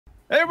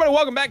Hey everybody,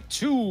 welcome back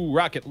to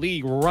Rocket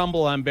League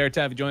Rumble. I'm Bear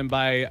Taffy, joined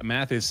by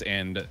Mathis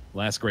and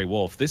Last Grey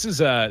Wolf. This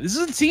is a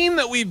team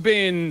that we've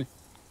been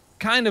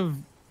kind of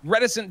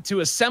reticent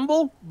to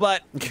assemble,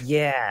 but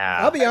yeah,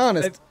 I'll be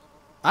honest.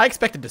 I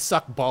expected to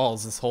suck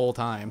balls this whole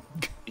time.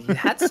 You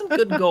had some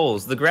good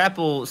goals. The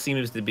grapple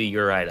seems to be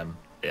your item,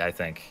 I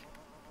think.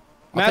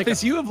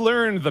 Mathis, you have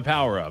learned the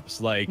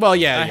power-ups. Like, well,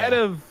 yeah, ahead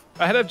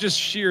of just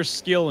sheer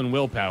skill and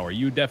willpower,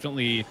 you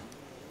definitely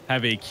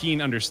have a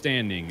keen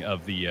understanding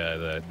of the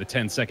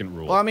 10-second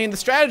rule. Well, I mean, the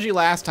strategy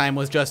last time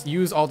was just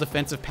use all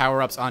defensive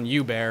power-ups on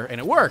you, Bear, and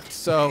it worked.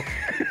 So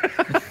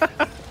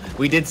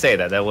we did say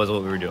that. That was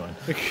what we were doing.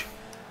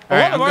 A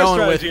lot of our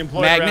strategy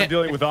employed around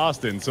dealing with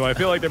Austin, so I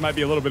feel like there might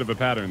be a little bit of a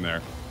pattern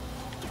there.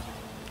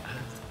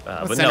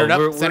 But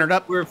centered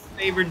up. We're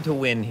favored to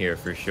win here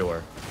for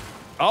sure.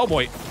 Oh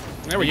boy,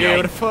 there we go.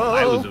 Beautiful.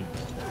 I was a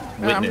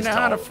witness. I'm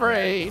not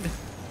afraid.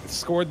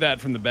 Scored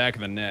that from the back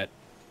of the net.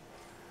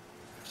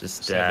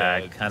 Just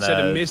kind of should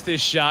have missed this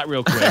shot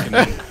real quick and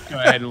then go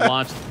ahead and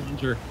launch the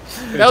plunger.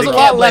 That was a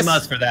lot less. Blame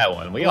us for that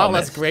one. A lot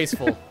less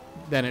graceful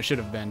than it should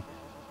have been.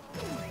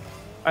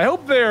 I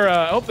hope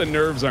the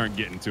nerves aren't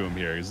getting to him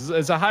here.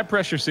 It's a high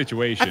pressure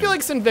situation. I feel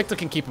like Sinvicta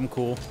can keep him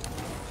cool.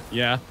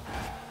 Yeah.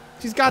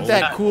 She's got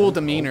that cool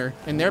demeanor,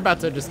 and they're about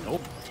to just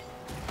Nope.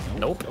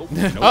 Oh,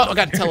 I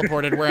got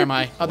teleported. Where am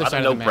I? Other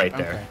side of the map. Right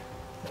there. Okay.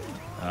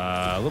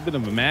 A little bit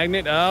of a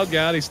magnet. Oh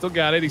god, he still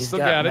got it. He's still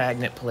got it.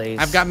 Magnet plays.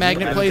 I've got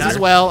magnet plays as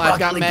well. I've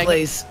got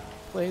magnet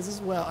plays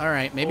as well. All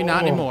right, maybe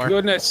not anymore.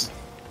 Goodness.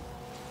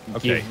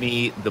 Okay. Give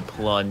me the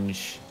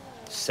plunge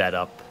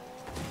setup.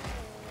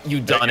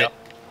 You've done it.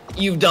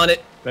 You've done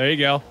it. There you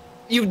go.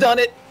 You've done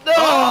it.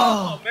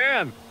 Oh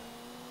man.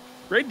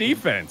 Great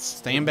defense.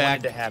 Staying back.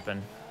 What wanted to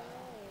happen?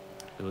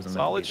 It was a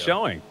solid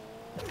showing.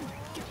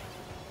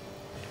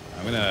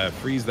 I'm gonna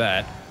freeze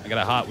that. I got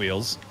a Hot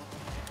Wheels.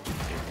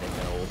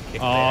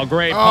 Oh,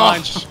 great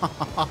punch.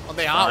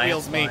 They Hot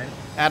Wheels me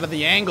out of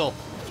the angle.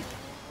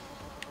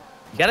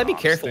 You gotta be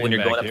careful when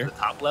you're going up here to the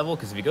top level,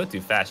 because if you go too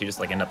fast, you just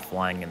like end up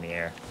flying in the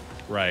air.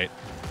 Right.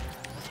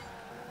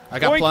 I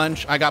got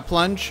plunge. I got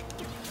plunge.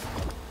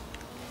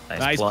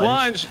 Nice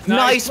plunge.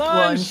 Nice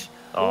plunge.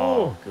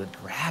 Oh, good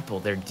grapple.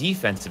 Their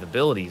defensive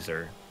abilities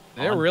are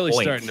They're really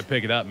starting to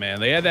pick it up, man.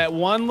 They had that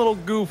one little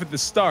goof at the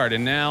start,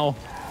 and now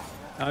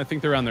I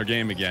think they're on their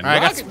game again.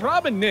 Right,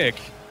 Rob and Nick,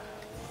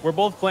 we're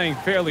both playing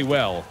fairly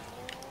well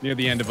near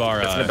the end of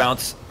our... It's gonna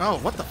bounce. Oh,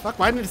 what the fuck?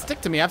 Why didn't it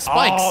stick to me? I have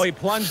spikes. Oh, he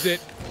plunged it.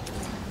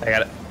 I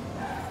got it.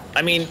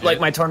 I mean,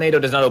 like, my tornado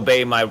does not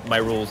obey my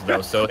rules,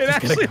 though, so... It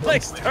actually,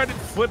 like, started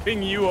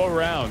flipping you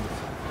around.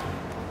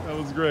 That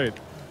was great.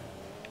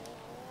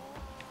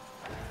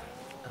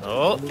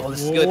 Oh,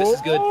 this is good, this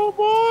is good. Oh,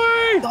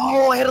 boy!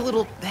 Oh, I had a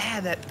little...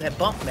 that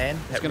bump, man.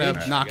 It's gonna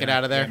knock it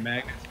out of there.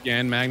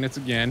 Magnets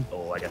again.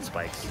 Oh, I got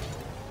spikes.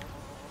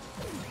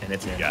 And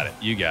it's in. You got it.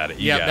 You got it.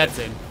 Yeah, that's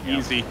in.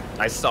 Easy.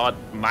 I saw it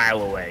a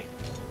mile away.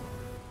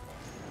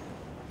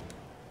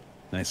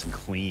 Nice and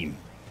clean.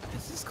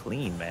 This is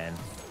clean, man.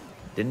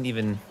 Didn't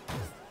even...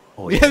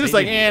 Oh, yeah, just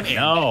like,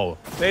 no.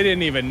 They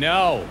didn't even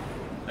know.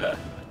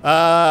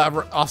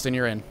 Austin,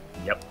 you're in.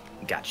 Yep,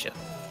 gotcha.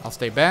 I'll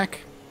stay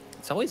back.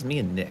 It's always me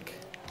and Nick.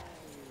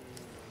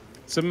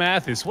 So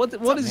Mathis, what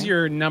is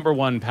your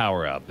 #1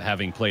 power-up,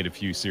 having played a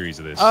few series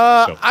of this?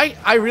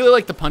 I really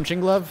like the punching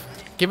glove.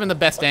 Given the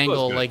best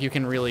angle, good. like, you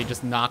can really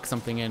just knock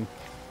something in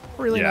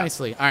really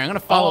nicely. All right, I'm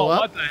gonna follow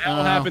up. What the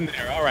hell happened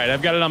there? All right,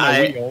 I've got it on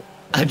my wheel.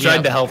 I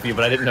tried to help you,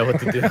 but I didn't know what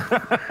to do.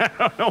 I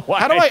don't know why.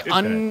 How do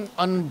I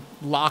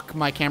unlock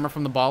my camera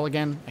from the ball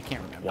again? I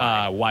can't remember.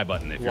 Y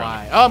button. If you're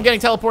Y. Oh, I'm getting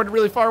teleported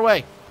really far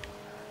away.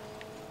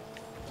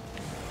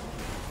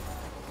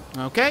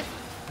 Okay.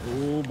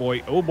 Oh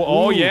boy. Oh boy.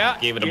 Oh yeah.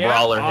 Gave it a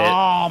brawler hit.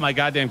 Oh, my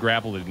goddamn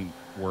grapple didn't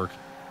work.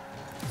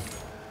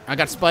 I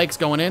got spikes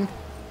going in.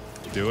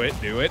 Do it.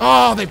 Do it.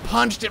 Oh, they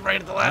punched it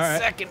right at the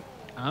last second.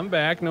 I'm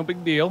back. No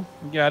big deal.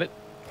 You got it.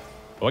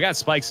 Oh, I got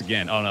spikes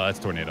again. Oh no, that's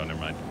tornado. Never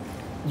mind.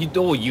 It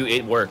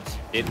worked.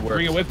 It worked.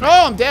 Bring it with me.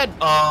 Oh, I'm dead.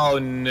 Oh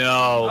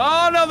no.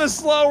 Oh no, the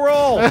slow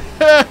roll.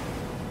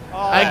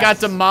 I got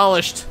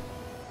demolished.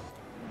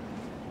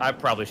 I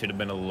probably should have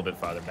been a little bit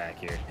farther back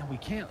here. No, we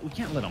can't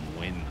let them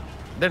win.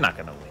 They're not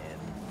gonna win.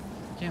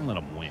 We can't let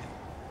them win.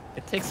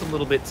 It takes a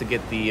little bit to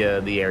get the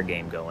air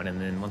game going, and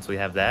then once we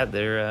have that,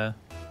 they're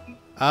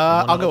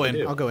I'll go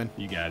in. I'll go in.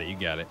 You got it. You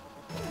got it.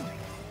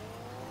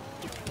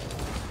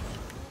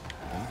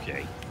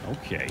 Okay.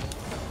 Okay.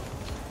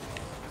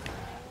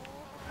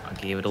 I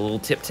gave it a little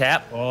tip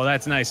tap. Oh,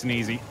 that's nice and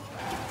easy.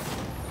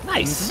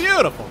 Nice.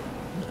 Beautiful.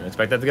 I didn't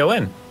expect that to go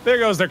in. There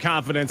goes their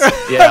confidence.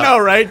 Yeah. I know,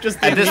 right?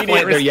 Just at this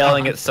point, they're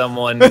yelling at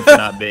someone for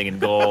not being in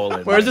goal.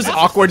 And where's this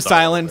awkward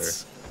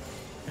silence?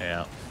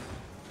 Yeah.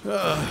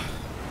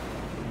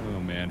 Oh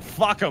man,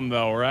 fuck them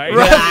though, right?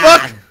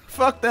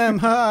 Fuck them.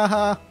 Ha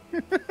ha.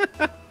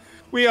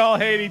 We all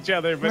hate each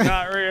other, but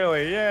not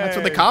really. Yeah. That's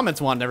what the comments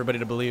want everybody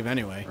to believe,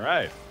 anyway.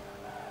 Right.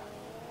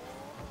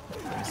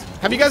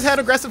 Have you guys had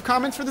aggressive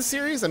comments for the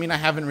series? I mean, I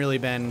haven't really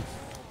been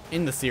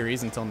in the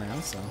series until now.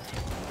 So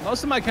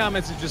Most of my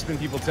comments have just been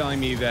people telling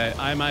me that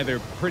I'm either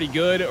pretty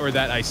good or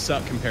that I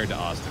suck compared to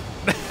Austin.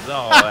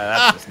 No,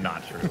 that's just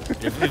not true.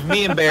 If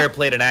me and Bear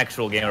played an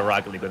actual game of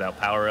Rocket League without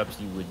power-ups,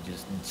 you would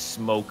just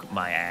smoke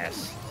my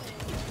ass.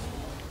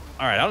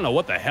 All right, I don't know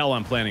what the hell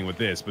I'm planning with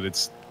this, but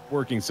it's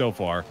working so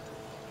far.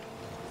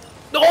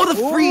 Oh, the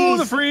freeze! Ooh,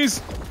 the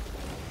freeze!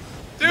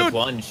 The Dude!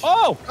 plunge.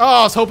 Oh! oh,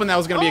 I was hoping that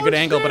was gonna be a good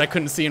angle, shit. but I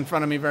couldn't see in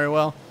front of me very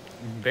well.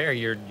 Bear,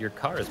 your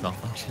car is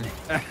malfunctioning.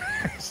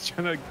 I was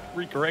trying to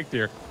recorrect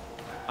here.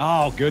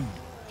 Oh, good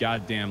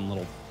goddamn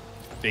little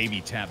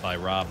baby tap by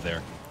Rob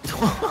there.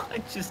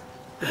 I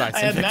Goodbye, I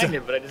had Sinvicta.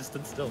 magnet, but I just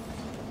stood still.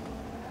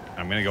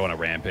 I'm gonna go on a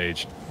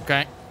rampage.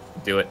 Okay.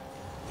 Do it.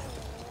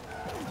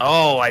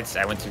 Oh, I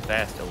went too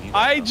fast. Oh, you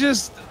I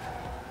just...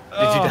 Did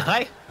you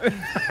die?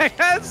 I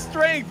had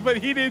strength, but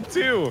he did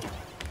too.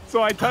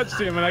 So I touched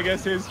him, and I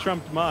guess his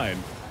trumped mine.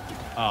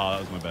 Oh, that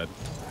was my bad.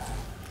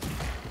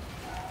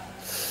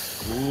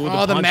 Ooh,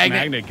 Oh, the punch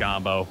magnet.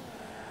 combo.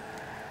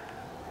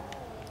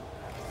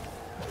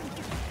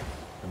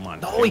 Come on,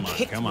 No, he come on,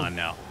 kicked come me. on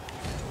now.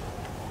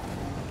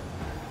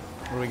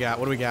 What do we got?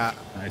 What do we got?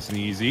 Nice and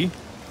easy.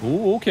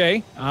 Ooh,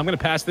 okay. I'm gonna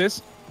pass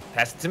this.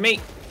 Pass it to me.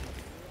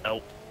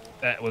 Oh,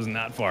 that was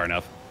not far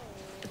enough.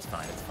 It's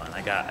fine. It's fine.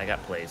 I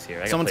got plays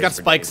here. Someone's got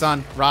spikes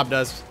on. Rob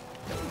does.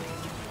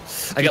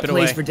 I got Keep it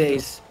plays away. for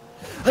days.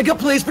 I got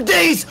plays for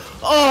days.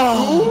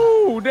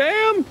 Oh. Ooh,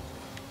 damn.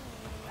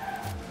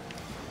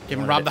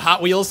 Giving Wanted Rob it. the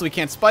Hot Wheels so we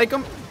can't spike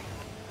him.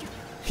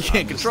 He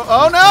can't Just- control.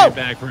 Oh just bring no! it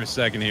back for a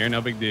second here.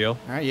 No big deal.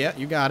 All right, yeah,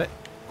 you got it.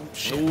 Oh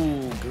shit.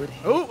 Ooh, good.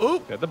 Ooh, ooh.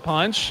 Got the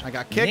punch. I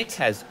got Nick kicked.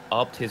 has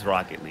upped his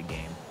Rocket League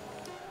game.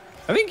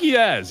 I think he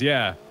has.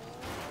 Yeah.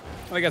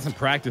 I got some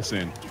practice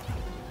in.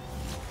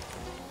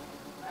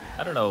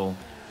 I don't know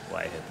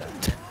why I hit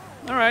that.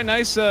 All right,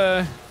 nice,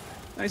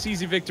 nice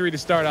easy victory to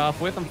start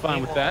off with. I'm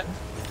fine with that.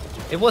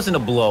 It wasn't a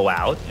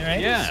blowout, right?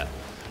 Yeah.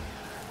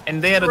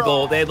 And they had a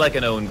goal. They had like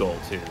an own goal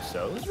too,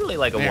 so it was really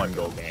like a There.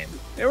 one-goal game.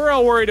 They were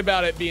all worried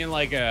about it being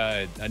like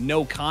a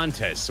no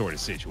contest sort of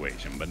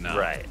situation, but no.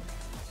 Right.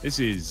 This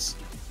is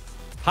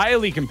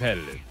highly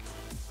competitive.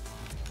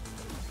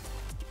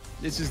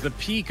 This is the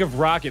peak of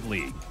Rocket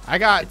League. I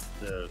got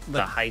It's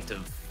the height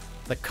of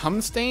the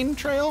Cum Stain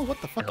Trail.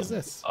 What the fuck is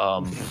this?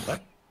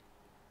 what?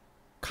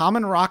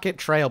 Common Rocket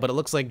Trail, but it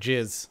looks like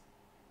jizz.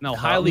 No,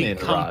 highly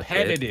Common Rocket.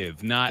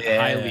 competitive, not Yeah.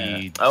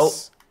 highly. Oh.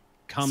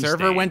 cum Server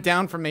stained. went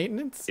down for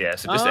maintenance. Yeah,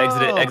 so just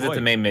Oh, exit boy.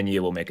 the main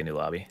menu. We'll make a new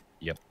lobby.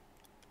 Yep.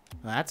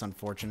 That's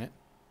unfortunate.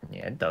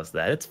 Yeah, it does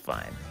that. It's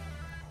fine.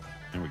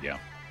 There we go.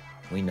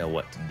 We know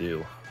what to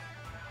do.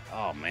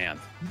 Oh man,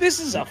 this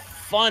is a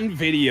fun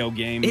video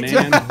game, It's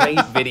man. a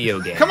great video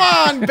game. Come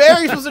on,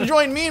 Barry's supposed to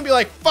join me and be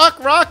like, "Fuck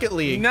Rocket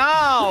League."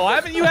 No,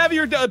 haven't you have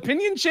your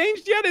opinion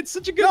changed yet? It's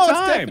such a good No,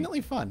 time. it's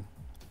definitely fun.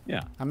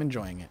 Yeah. I'm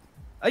enjoying it.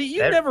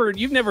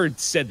 You've never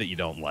said that you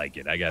don't like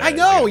it. I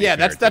know, yeah,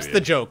 that's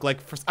the joke. Like,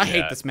 I hate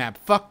Yeah. this map.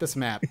 Fuck this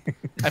map.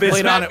 I This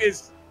played on map it.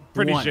 is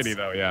pretty once. shitty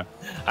though. Yeah.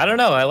 I don't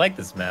know. I like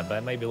this map.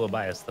 I might be a little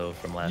biased though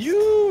from last.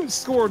 You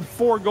scored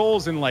 4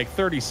 goals in like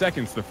 30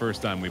 seconds the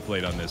first time we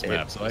played on this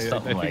map, so I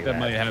something think like that that.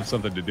 might have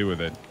something to do with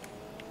it.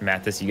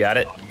 Mathis, you got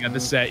it. You got the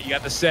set. You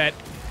got the set.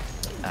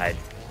 I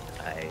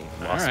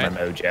lost right. my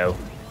mojo.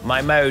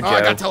 My mojo. Oh,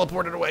 I got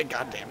teleported away.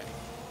 God damn it.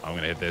 I'm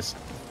gonna hit this.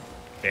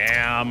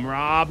 Damn,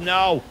 Rob,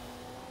 no.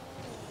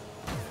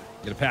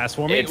 Get a pass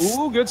for me. It's-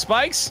 Ooh, good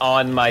spikes.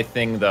 on my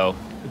thing though.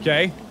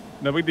 Okay,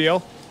 no big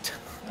deal.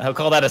 I'll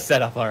call that a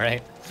setup. All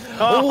right.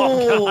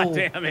 Oh, Ooh. god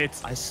damn it.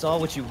 I saw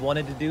what you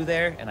wanted to do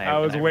there, and I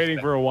was waiting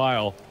respect- for a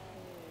while.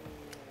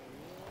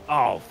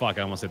 Oh, fuck,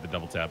 I almost hit the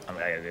double tap. I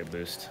gotta get a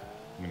boost.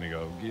 I'm gonna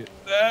go get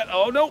that.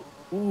 Oh, no.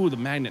 Ooh, the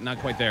magnet, not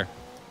quite there.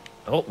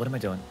 Oh, what am I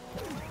doing?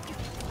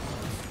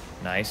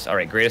 Nice. All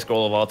right, greatest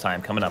goal of all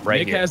time coming up right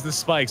Nick here. has the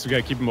spikes. We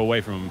gotta keep him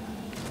away from him.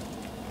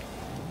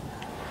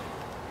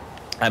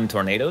 I'm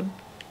tornadoed.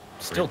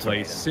 Still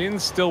Play. tornadoed.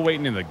 Sin's still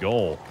waiting in the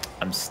goal.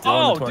 I'm still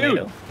Oh, in the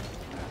tornado. dude.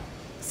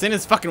 Sin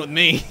is fucking with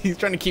me. He's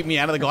trying to keep me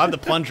out of the goal. I have the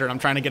plunger, and I'm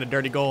trying to get a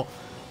dirty goal.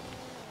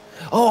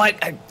 Oh, I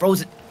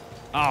froze it.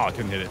 Oh, I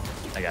couldn't hit it.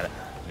 I got it.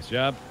 Nice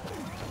job.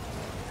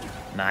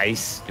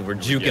 Nice. Dude, we're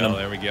There we juking go, him.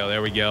 There we go.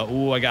 There we go.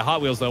 Ooh, I got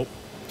Hot Wheels though.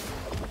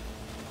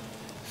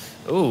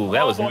 Ooh,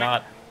 that Oh, was boy.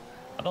 not.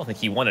 I don't think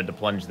he wanted to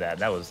plunge that.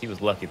 He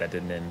was lucky that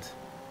didn't end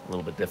a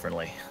little bit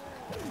differently.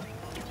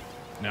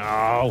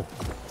 No.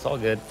 It's all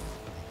good.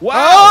 Wow.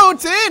 Oh,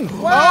 it's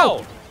in!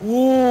 Wow.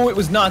 Ooh, it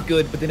was not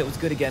good, but then it was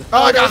good again.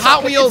 Oh, I got it's Hot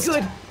okay, Wheels. It's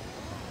good.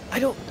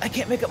 I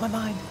can't make up my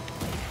mind.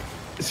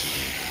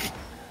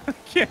 I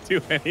can't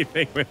do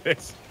anything with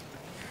this.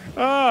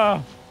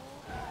 Ah.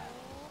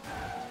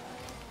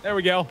 There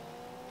we go.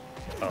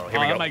 Oh, Oh, here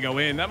we that go. might go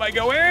in. That might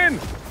go in.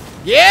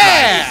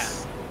 Yeah!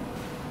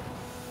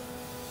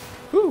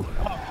 Whew.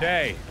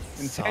 Okay.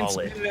 Intense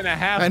Solid. minute and a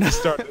half I know. to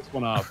start this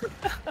one off.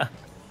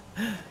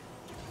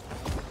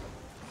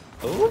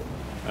 Ooh.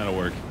 That'll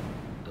work.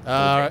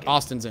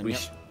 Austin's in. We,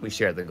 Yep. we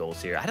share the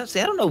goals here. I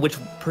don't know which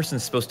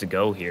person's supposed to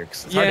go here.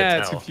 'Cause it's hard Yeah, to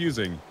it's tell.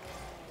 confusing.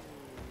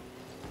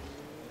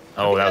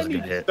 Oh, that was a I need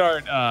good to hit.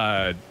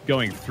 Start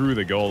going through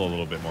the goal a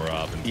little bit more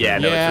often. Yeah,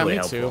 no, Yeah, it's really me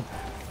helpful. too.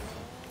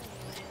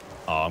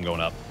 Oh, I'm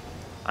going up.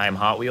 I am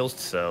Hot Wheels,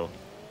 so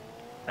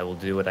I will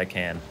do what I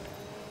can.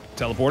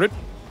 Teleported.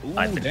 Ooh,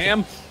 I think-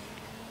 damn.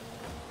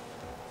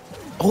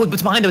 Oh,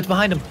 it's behind him. It's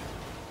behind him.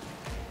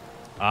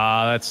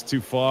 That's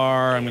too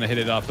far. I'm gonna hit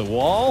it off the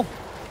wall.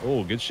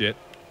 Oh, good shit.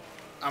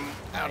 I'm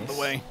out of the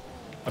Nice. way.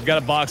 I've got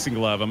a boxing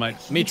glove. I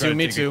might. Me try too, to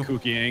me take too. A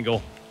kooky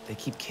angle. They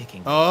keep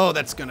kicking. Oh,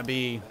 that's gonna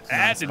be.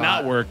 That did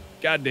not work.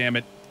 God damn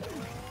it.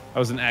 That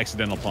was an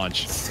accidental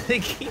punch. They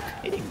keep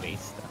hitting me.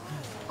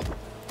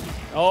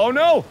 Oh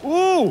no!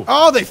 Ooh!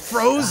 Oh, they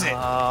froze it.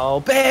 Oh,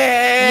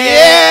 Bear!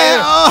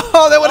 Yeah!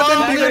 Oh, that would have Oh, been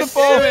damn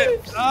beautiful.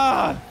 it.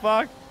 Ah,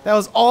 fuck. That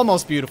was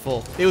almost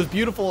beautiful. It was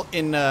beautiful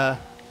in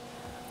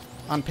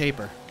on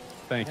paper.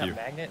 Thank Yeah, you.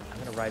 magnet.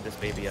 I'm gonna ride this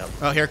baby up.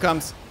 Oh, here it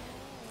comes.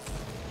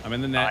 I'm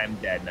in the net. I'm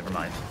dead. Never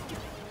mind.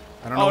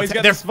 I don't Oh, know. he's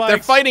got They're, the spikes.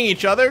 they're fighting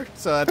each other,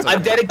 so that's.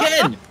 I'm dead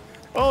again.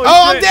 Holy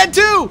Oh, I'm shit. dead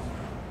too.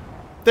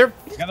 They're.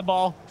 Got the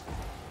ball.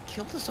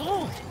 Killed us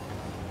all.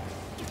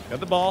 Got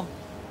the ball.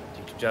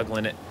 Keep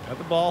juggling it. Got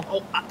the ball.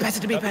 Oh, pass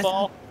it to me. Got the Pass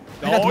ball.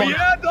 it. I got the Oh ball.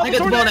 yeah! Double I got the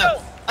ball tornado!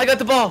 now. I got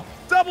the ball.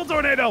 Double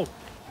tornado!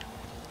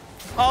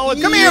 Oh,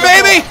 it's Come here,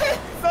 beautiful. baby.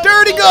 Double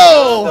Dirty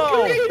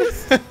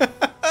tornado!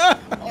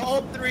 goal.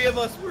 All three of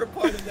us were a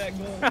part of that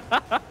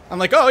goal. I'm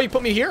like, oh, you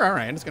put me here. All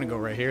right, I'm just gonna go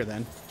right here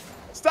then.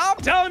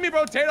 Stop telling me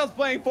Potato's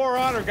playing For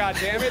Honor,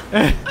 goddammit!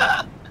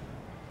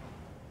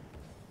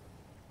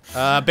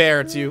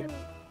 Bear, it's you.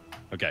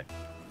 Okay.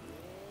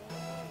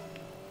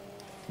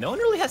 No one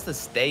really has to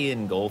stay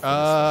in goal for Hey,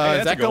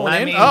 Is that's that a goal. going I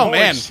in? mean, Oh holy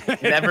man. shit.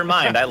 this. Never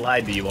mind. I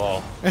lied to you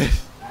all.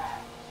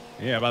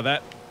 Yeah, about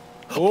that.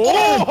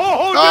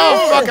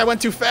 Oh fuck! I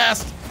went too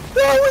fast.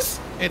 That was.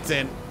 It's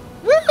in.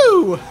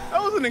 Woo!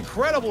 That was an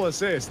incredible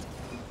assist.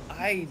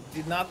 I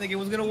did not think it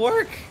was gonna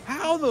work.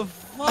 How the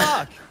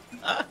fuck?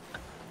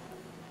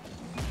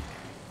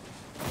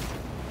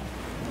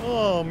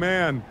 Oh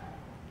man.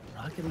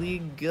 Rocket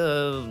League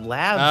labs,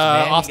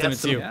 man. You Austin, got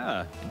it's some you.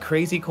 Yeah.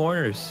 crazy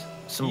corners,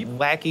 some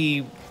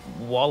wacky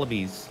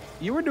wallabies.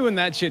 You were doing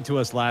that shit to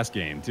us last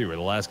game too, or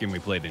the last game we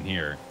played in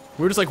here.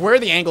 We're just like, where are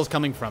the angles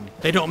coming from?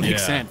 They don't make Yeah.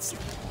 sense.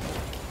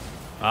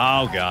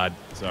 Oh god.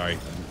 Sorry.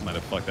 I might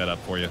have fucked that up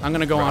for you. I'm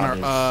gonna go on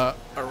Brothers.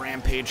 a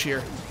rampage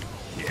here.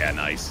 Yeah,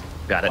 nice.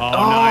 Got it. Oh,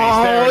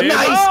 nice. There it is.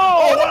 nice. Oh,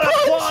 Oh, what a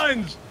the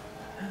plunge.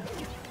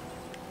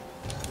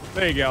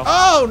 There you go.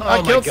 Oh, I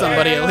my killed God.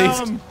 somebody at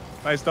least. Damn.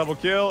 Nice double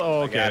kill.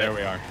 Oh, okay, got there it.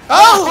 we are.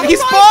 Oh, he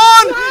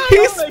spawned! He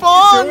They keep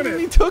spawned doing and it.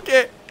 he took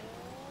it.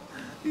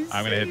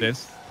 I'm gonna hit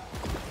this.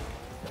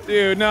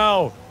 Dude,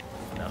 no.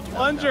 No, no,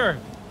 Plunger.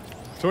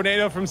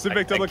 Tornado from I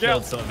Civic double kill.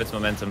 killed some of its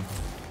momentum.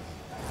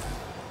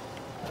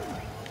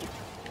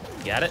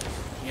 Got it?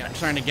 Yeah, I'm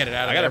trying to get it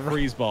out I of got a there.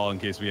 freeze ball in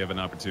case we have an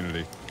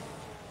opportunity.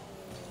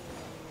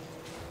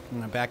 I'm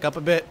gonna back up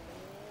a bit.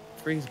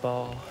 Freeze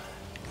ball.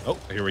 Oh,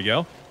 here we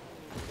go.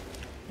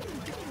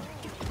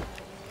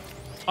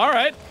 All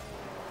right.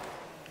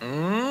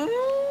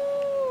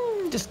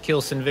 Just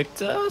kill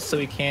Sinvicta so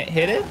he can't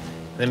hit it.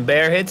 Then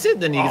Bear hits it,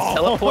 then he gets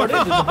teleported,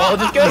 and the ball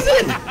just goes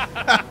in.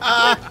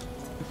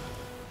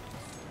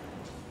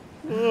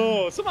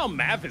 Oh, somehow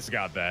Mathis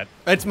got that.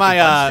 It's my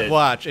punched it.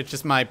 watch. It's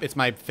just it's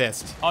my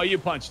fist. Oh, you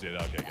punched it.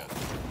 Okay, good.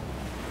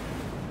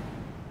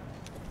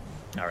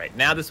 All right,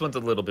 now this one's a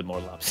little bit more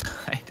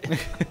lopsided.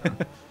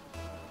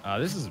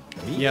 This is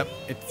me. Yep.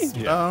 It's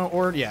Yeah.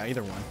 or yeah,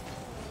 either one.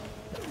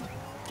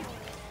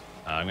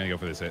 I'm gonna go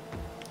for this hit.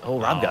 Oh,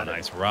 Rob got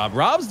nice, it. Rob.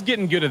 Rob's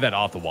getting good at that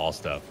off the wall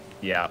stuff.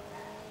 Yeah.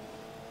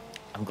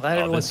 I'm glad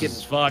Oh, everyone's this getting.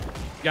 is fuck.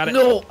 Got it.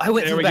 No, I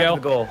went There to we the back go.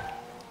 of the goal.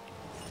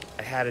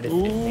 I had it if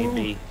need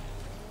be.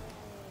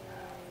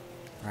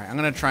 All right, I'm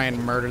gonna try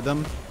and murder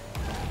them.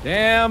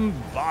 Damn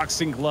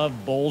boxing glove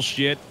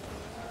bullshit.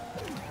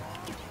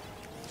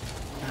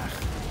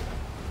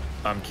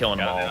 I'm killing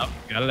them Got it all. out.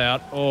 Got it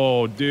out.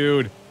 Oh,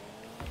 dude.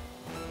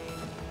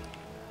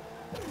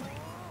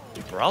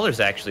 Brawler's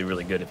actually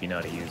really good if you know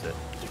how to use it.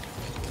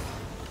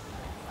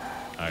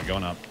 All right,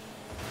 going up.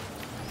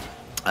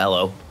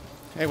 Hello.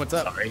 Hey, what's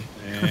up? Sorry.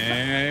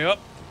 And up.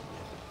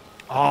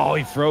 Oh,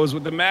 he froze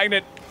with the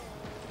magnet.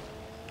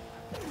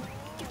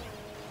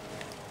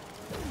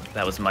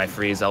 That was my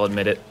freeze, I'll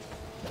admit it.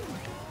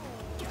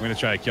 I'm gonna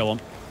try to kill him.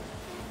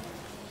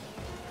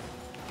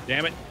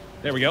 Damn it.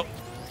 There we go.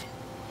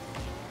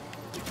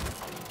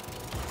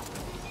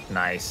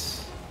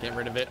 Nice. Get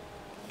rid of it.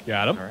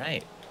 Got him. All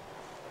right.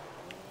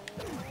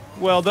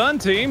 Well done,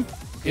 team.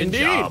 Good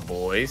Indeed. job,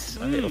 boys.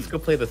 Okay, let's go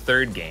play the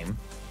third game.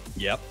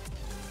 Yep.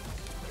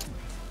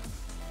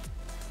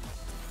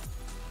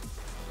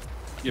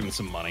 Give him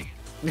some money.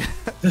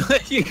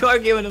 You are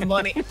giving him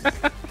money.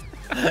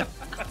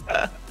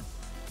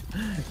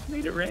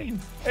 Made it rain.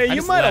 Hey, I you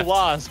just might have left.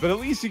 lost, but at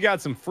least you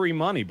got some free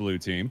money, blue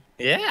team.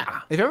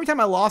 Yeah. If every time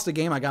I lost a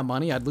game I got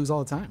money, I'd lose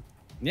all the time.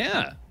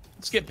 Yeah.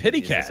 Let's get pity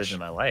Easiest cash. decision in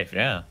my life,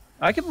 yeah.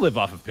 I could live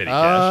off of pity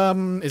cash.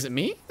 Is it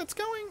me that's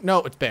going? No,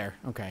 it's Bear.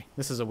 Okay,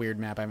 this is a weird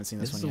map. I haven't seen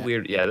this, This is one a yet.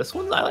 weird. Yeah, this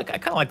one I like. I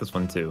kind of like this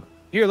one too.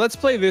 Here, let's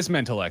play this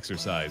mental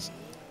exercise.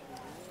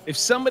 if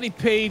somebody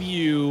paid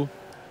you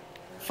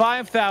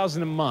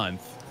 $5,000 a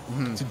month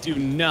to do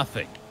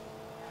nothing,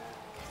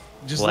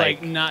 just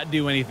like not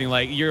do anything,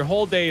 like your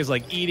whole day is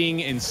like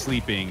eating and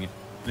sleeping, and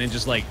then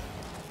just like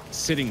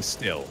sitting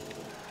still.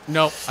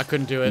 Nope, I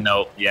couldn't do it.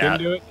 Nope. Yeah. Couldn't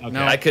do it? Okay.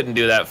 No. I couldn't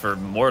do that for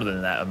more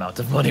than that amount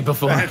of money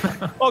before.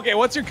 Okay,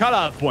 what's your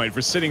cutoff point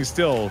for sitting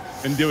still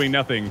and doing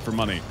nothing for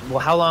money? Well,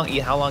 how long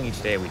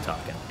each day are we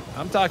talking?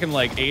 I'm talking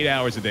like 8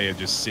 hours a day of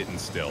just sitting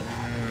still.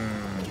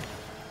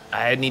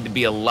 I need to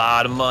be a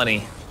lot of money.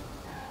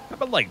 How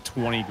about like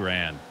 20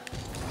 grand?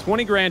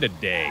 20 grand a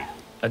day.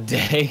 A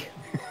day?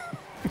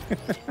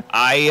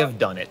 I have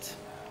done it.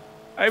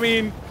 I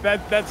mean,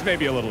 that's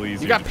maybe a little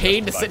easier. You got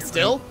paid to sit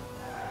still?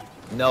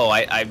 No,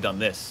 I've done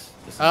this.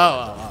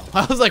 Oh.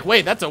 I was like,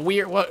 wait, that's a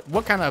weird.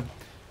 What kind of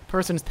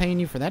person is paying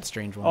you for that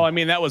strange one? Oh, I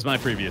mean, that was my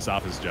previous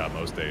office job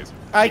most days.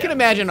 I can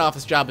imagine an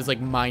office job is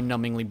like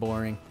mind-numbingly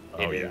boring.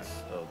 It is.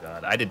 Oh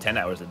god, I did 10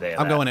 hours a day.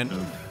 I'm going in.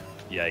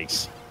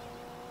 Yikes.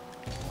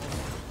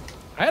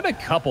 I had a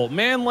couple,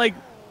 man, like,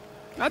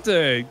 not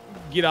to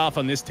get off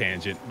on this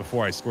tangent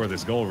before I score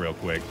this goal real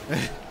quick.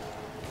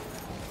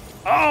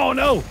 Oh,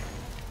 no.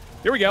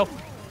 Here we go.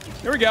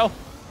 Here we go.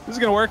 This is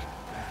going to work.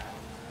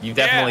 You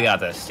definitely got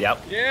this.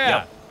 Yep.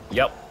 Yeah.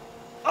 Yep.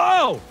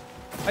 Oh,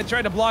 I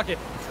tried to block it.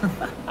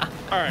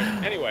 All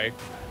right. Anyway,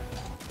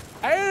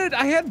 I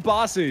had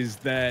bosses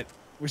that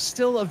were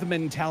still of the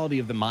mentality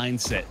of the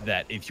mindset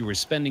that if you were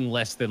spending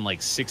less than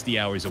like 60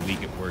 hours a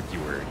week at work,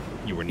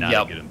 you were not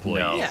a good employee.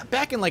 No. Yeah,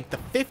 back in like the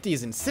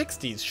 50s and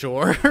 60s,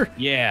 sure.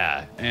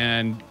 Yeah,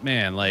 and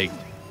man, like,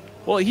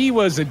 well, he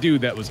was a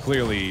dude that was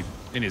clearly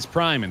in his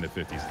prime in the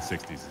 50s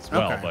and 60s as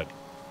well, but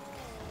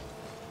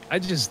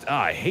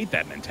I hate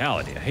that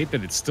mentality. I hate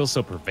that it's still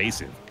so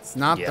pervasive. It's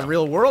not the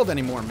real world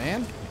anymore,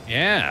 man.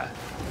 Yeah.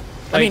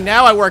 I mean,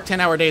 now I work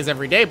 10-hour days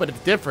every day, but it's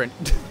different.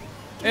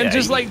 And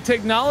just like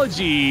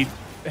technology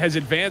has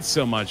advanced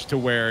so much to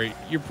where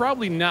you're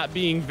probably not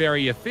being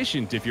very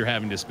efficient if you're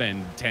having to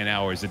spend 10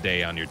 hours a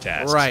day on your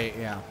tasks. Right,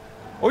 yeah.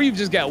 Or you've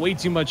just got way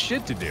too much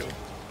shit to do.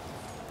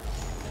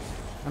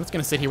 I'm just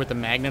going to sit here with the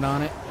magnet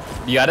on it.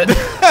 You got it? No!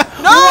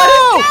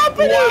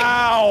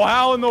 Wow,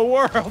 how in the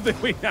world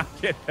did we not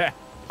get that?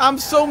 I'm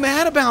so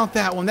mad about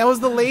that one. That was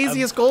the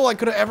laziest goal I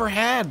could have ever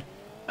had.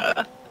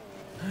 Oh,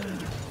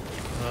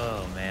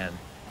 man.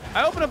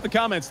 I open up the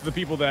comments to the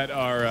people that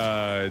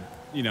are,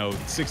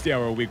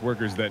 60-hour-a-week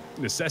workers that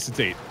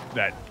necessitate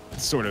that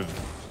sort of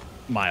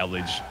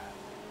mileage.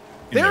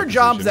 There are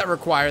jobs that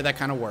require that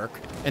kind of work,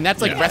 and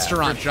that's like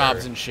restaurant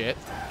jobs and shit.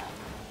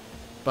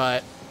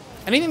 But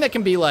anything that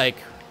can be like,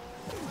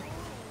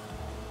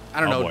 I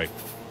don't know. Boy.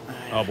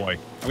 Oh, boy.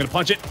 I'm going to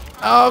punch it.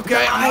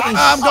 Okay,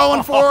 I'm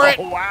going for it.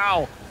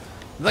 Wow.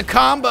 The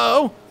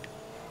combo.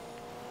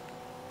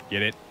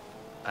 Get it.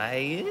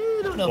 I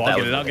don't know.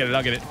 Well,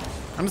 I'll get it.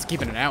 I'm just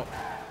keeping it out.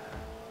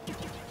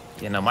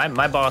 You know,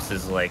 my boss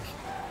is like,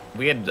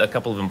 we had a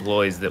couple of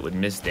employees that would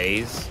miss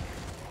days,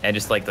 and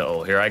just like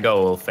here I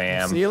go,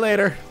 fam. See you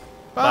later.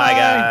 Bye,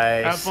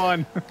 guys. Have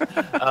fun.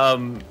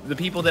 The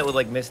people that would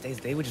like miss days,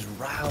 they would just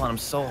rile on them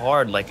so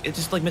hard. Like it's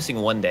just like missing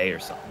one day or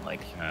something.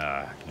 Like,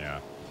 yeah.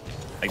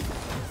 Like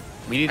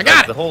we need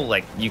the whole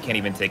like you can't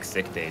even take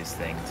sick days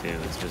thing too.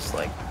 It's just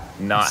like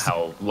not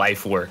how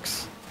life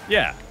works.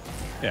 Yeah,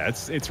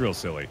 it's real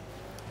silly.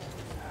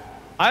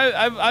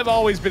 I've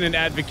always been an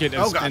advocate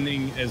of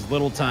spending as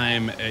little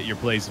time at your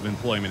place of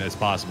employment as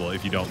possible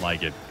if you don't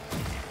like it.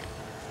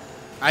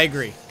 I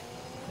agree.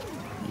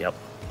 Yep.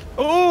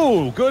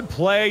 Ooh, good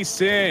play,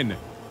 Sin.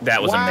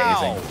 That was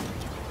amazing.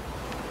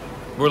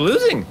 We're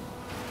losing.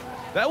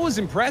 That was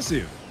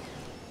impressive.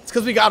 It's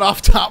because we got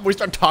off top. We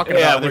started talking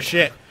about other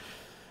shit.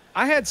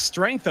 I had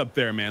strength up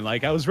there, man.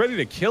 Like, I was ready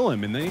to kill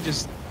him, and then he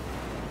just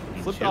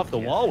flipped off the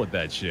wall with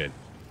that shit.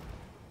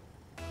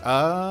 Bear.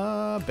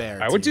 All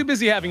right, we're too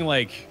busy having,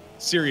 like,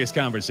 serious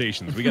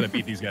conversations. We got to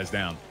beat these guys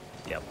down.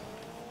 Yep.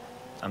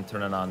 I'm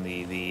turning on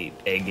the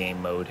A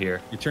game mode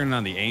here. You're turning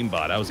on the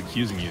aimbot. I was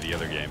accusing you the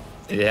other game.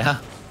 Yeah.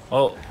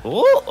 Oh,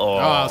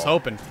 I was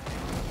hoping.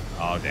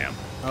 Oh, damn.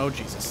 Oh,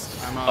 Jesus.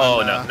 I'm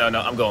on, no,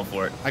 I'm going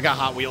for it. I got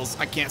Hot Wheels.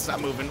 I can't stop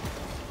moving.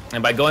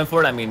 And by going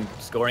for it, I mean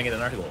scoring it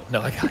in our goal.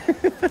 No, I got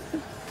it.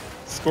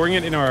 Scoring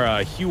it in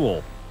our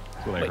Huel.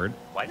 That's what I heard.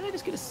 Why did I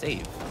just get a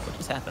save? What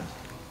just happened?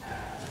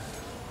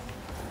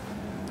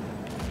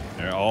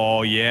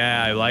 Oh,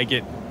 yeah, I like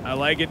it. I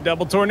like it.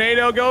 Double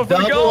tornado. Go for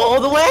the goal.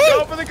 All the way.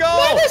 Go for the goal.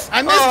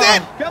 I missed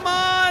it. Come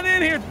on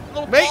in here.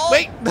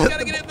 Wait. You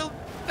gotta get in the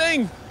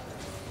thing.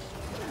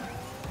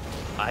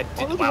 I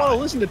didn't want to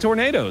listen to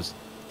tornadoes.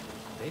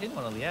 They didn't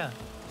want to, yeah.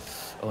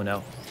 Oh,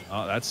 no.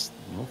 Oh, that's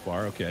a little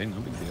far. Okay, no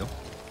big deal.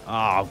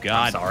 Oh,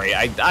 God. I'm sorry.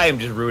 I am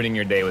just ruining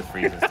your day with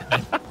freezes.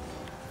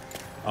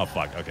 Oh,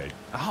 fuck. Okay.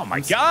 Oh, my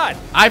God.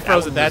 I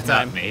froze at that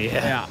time. Not me.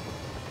 Yeah.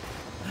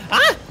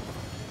 Ah!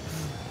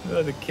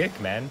 Oh, the kick,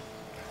 man.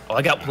 Oh,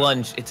 I got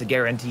plunge. It's a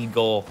guaranteed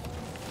goal.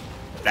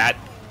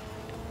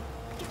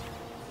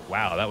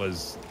 Wow, that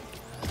was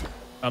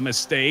a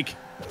mistake.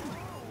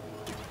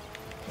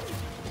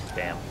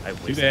 Damn. I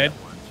Too bad.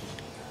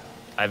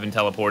 I've been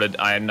teleported.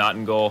 I am not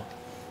in goal.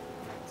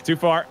 Too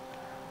far.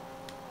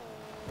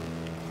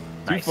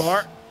 Nice. Too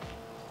far.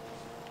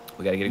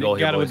 We gotta get a goal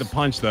here, Got it boys. with the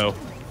punch, though.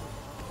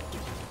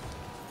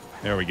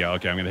 There we go.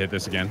 Okay, I'm gonna hit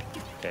this again.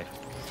 Okay.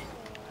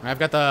 I've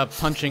got the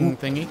punching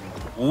thingy.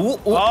 Ooh, ooh,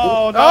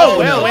 Oh, ooh. no. Oh,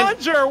 the no.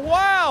 launcher.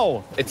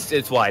 Wow.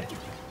 It's wide.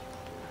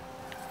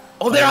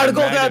 Oh, they're out of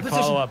goal. They're out of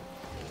position. Follow up.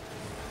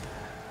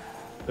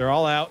 They're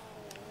all out.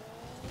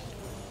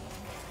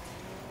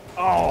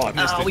 Oh, I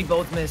missed it. We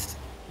both missed.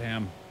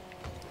 Damn.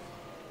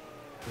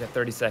 We got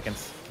 30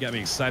 seconds. You got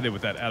me excited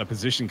with that out of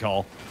position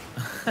call.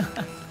 All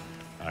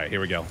right, here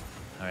we go.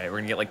 All right, we're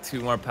gonna get like 2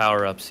 more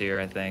power-ups here,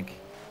 I think.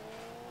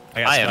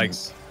 I got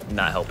spikes. am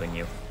not helping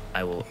you.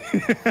 I will.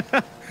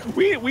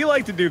 we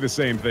like to do the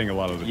same thing a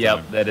lot of the time.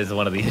 Yep, that is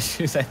one of the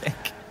issues, I think.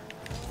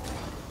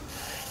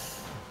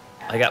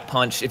 I got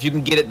punch. If you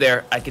can get it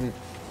there, I can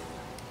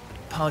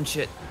punch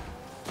it.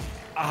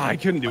 Ah, I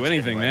couldn't do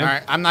anything, man. All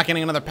right, I'm not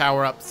getting another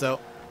power up, so.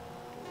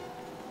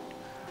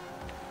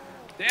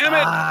 Damn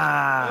it!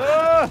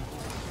 Ah.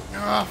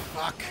 Oh,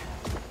 fuck.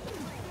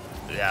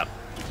 Yeah,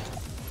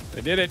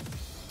 They did it.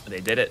 they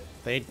did it.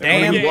 They only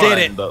damn did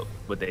did it.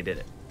 But they did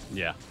it.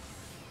 Yeah.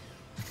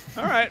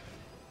 All right.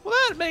 Well,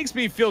 that makes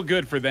me feel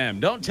good for them.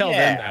 Don't tell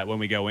them that when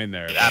we go in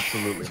there.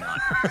 Absolutely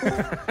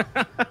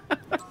not.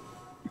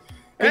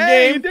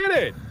 Hey, you did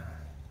it.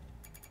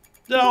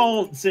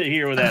 Don't sit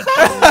here with that.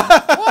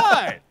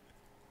 What?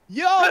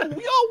 Y'all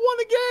won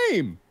a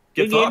game.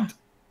 Get fucked.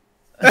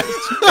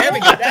 There we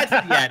go. That's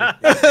the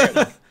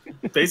attitude.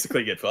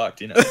 Basically get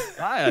fucked, you know.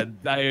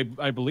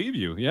 I believe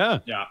you. Yeah.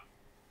 Yeah.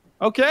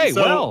 Okay.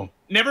 So, well.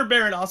 never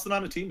Baron Austin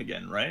on a team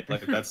again, right?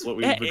 Like that's what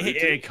we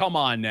Hey, come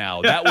on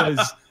now. That was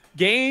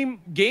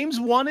games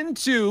 1 and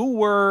 2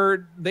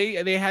 were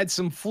they had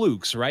some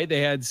flukes, right?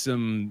 They had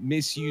some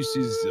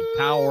misuses of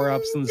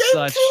power-ups and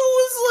such. 2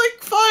 was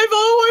like 5-0,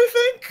 I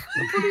think.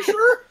 I'm pretty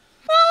sure.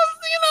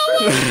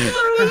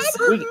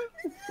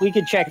 We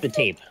could check the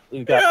tape.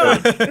 We've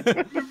got.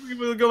 Yeah.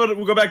 we'll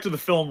go back to the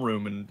film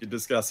room and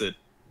discuss it.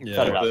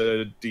 Yeah. With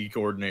the D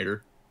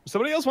coordinator.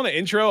 Somebody else want to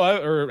intro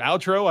or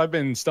outro? I've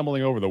been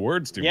stumbling over the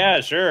words too Yeah,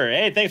 much. sure.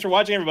 Hey, thanks for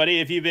watching, everybody.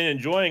 If you've been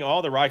enjoying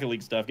all the Rocket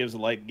League stuff, give us a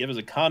like, give us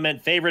a comment,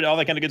 favorite, all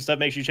that kind of good stuff.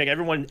 Make sure you check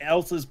everyone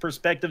else's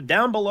perspective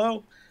down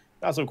below.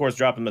 Also, of course,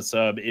 drop them a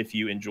sub if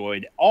you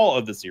enjoyed all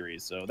of the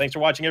series. So thanks for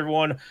watching,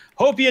 everyone.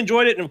 Hope you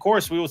enjoyed it. And, of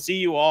course, we will see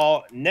you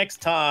all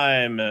next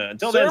time.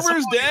 Until then,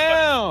 Servers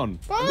down.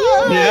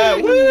 Yeah,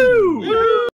 woo!